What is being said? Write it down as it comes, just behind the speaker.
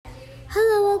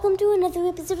welcome to another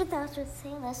episode of Thoughts with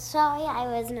Sailor. Sorry I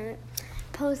was not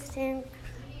posting.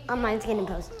 Mine's getting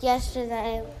posted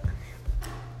yesterday.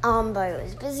 But I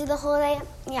was busy the whole day.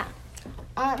 Yeah.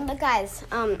 But guys,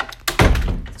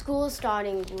 school is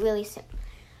starting really soon.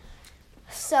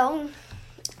 So,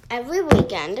 every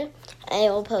weekend, I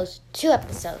will post 2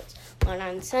 episodes. One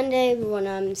on Sunday, one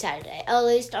on Saturday. At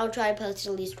least I'll try to post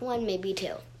at least 1, maybe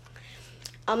 2.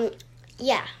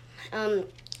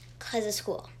 Because of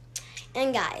school.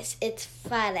 And guys, it's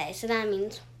Friday, so that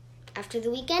means after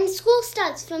the weekend, school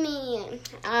starts for me.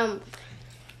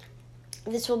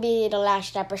 This will be the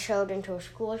last episode until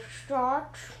school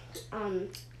starts. I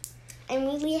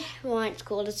really want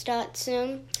school to start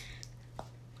soon.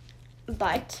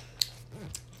 But,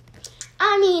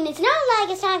 it's not like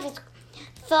it's time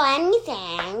for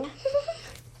anything.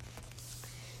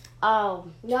 Oh,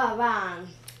 you're wrong.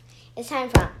 It's time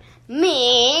for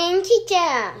Mean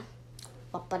Teacher.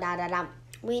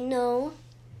 We know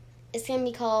it's going to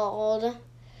be called,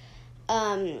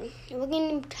 we're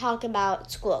going to talk about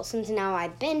school, since now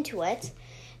I've been to it.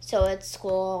 So it's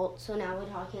school, so now we're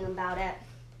talking about it,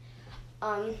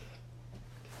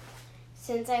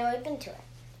 since I've already been to it.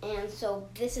 And so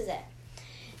this is it.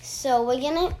 So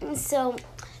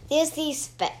there's the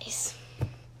space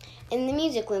in the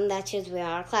music room, that's just where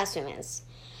our classroom is.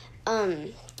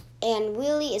 And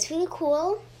really, it's really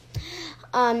cool.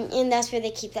 And that's where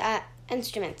they keep the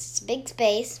instruments. It's a big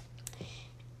space.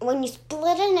 When you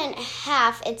split it in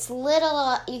half, it's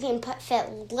little. You can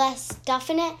fit less stuff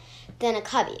in it than a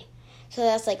cubby. So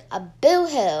that's like a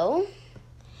boo-hoo.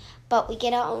 But we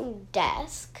get our own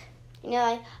desk.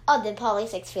 They're probably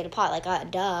 6 feet apart.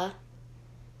 Duh.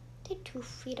 They're 2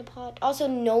 feet apart. Also,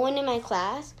 no one in my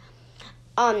class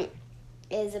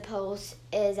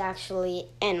is actually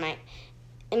in my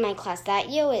class that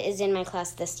year. It is in my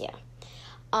class this year.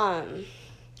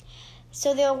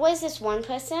 So there was this one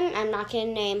person, I'm not going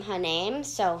to name her name,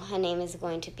 so her name is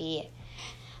going to be,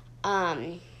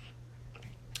 I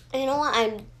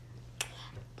don't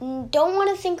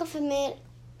want to think of a minute,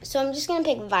 so I'm just going to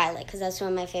pick Violet, because that's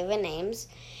one of my favorite names,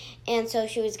 and so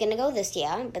she was going to go this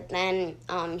year, but then,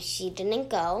 she didn't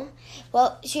go.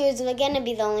 Well, she was going to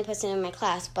be the only person in my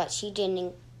class, but she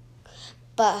didn't,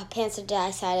 but her parents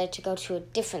decided to go to a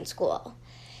different school,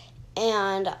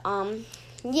 and,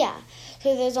 yeah,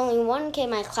 so there's only one kid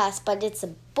in my class, but it's a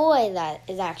boy that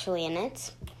is actually in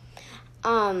it.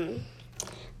 And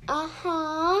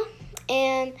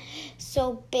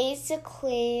so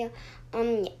basically,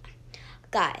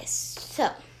 guys,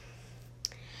 so,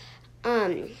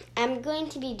 I'm going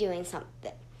to be doing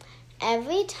something.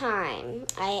 Every time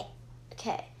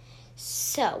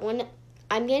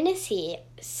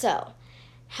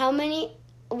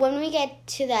when we get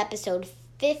to the episode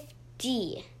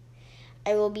 50,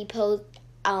 I will be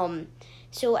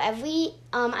so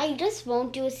I just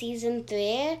won't do a season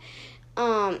 3,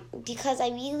 because I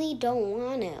really don't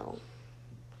want to.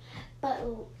 But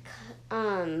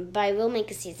I will make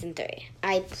a season 3.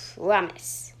 I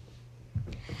promise.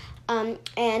 And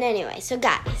anyway, so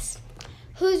guys,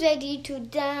 who's ready to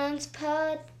dance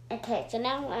part? Okay, so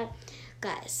now,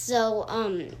 guys, so,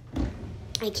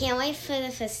 I can't wait for the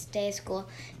first day of school,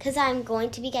 because I'm going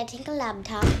to be getting a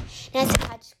laptop, and it's a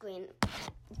touch screen.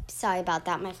 Sorry about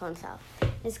that, my phone fell.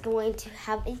 It's going to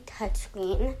have a touch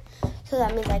screen, so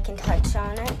that means I can touch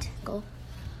on it. Go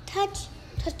touch,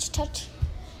 touch, touch,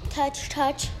 touch,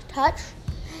 touch, touch.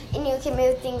 And you can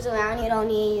move things around. You don't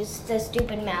need to use the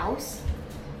stupid mouse,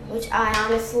 which I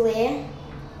honestly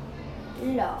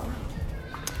love.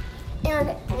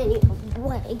 And anyway,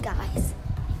 guys,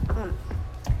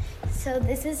 so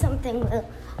this is something that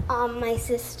my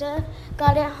sister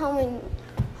got at home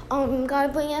and got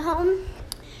to bring it home.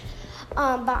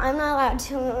 But I'm not allowed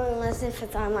to unless if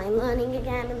it's online learning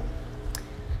again.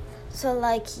 So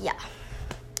yeah.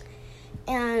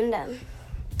 And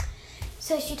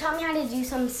so she taught me how to do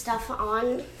some stuff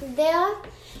on there.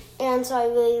 And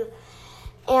so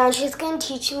and she's going to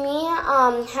teach me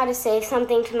how to save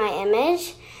something to my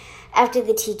image after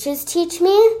the teachers teach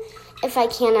me if I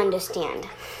can't understand.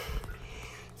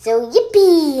 So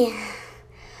yippee!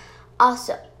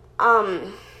 Also, I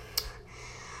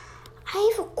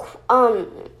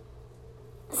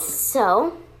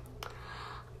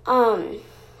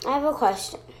have a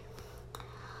question.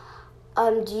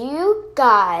 Do you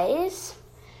guys,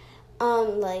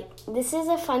 this is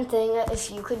a fun thing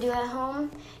if you could do at home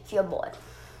if you're bored.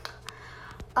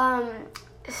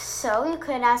 So you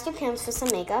could ask your parents for some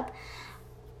makeup,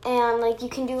 and, you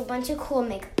can do a bunch of cool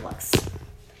makeup looks.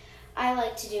 I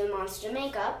like to do monster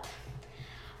makeup.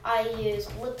 I use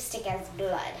lipstick as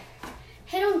blood.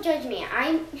 Hey, don't judge me.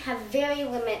 I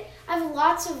have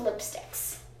lots of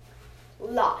lipsticks.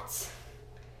 Lots.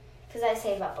 Because I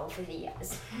save up over the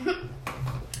years.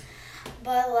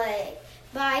 But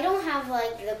I don't have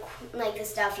the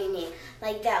stuff you need.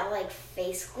 Like that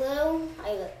face glue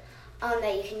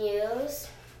that you can use.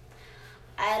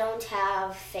 I don't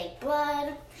have fake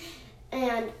blood.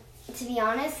 And to be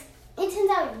honest, it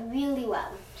turns out really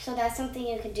well. So that's something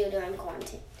you could do during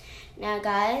quarantine. Now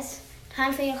guys,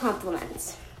 time for your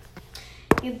compliments.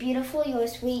 You're beautiful, you're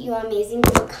sweet, you're amazing,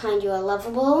 you're kind, you're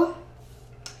lovable.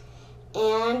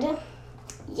 And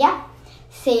yeah,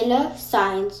 Sailor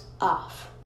signs off.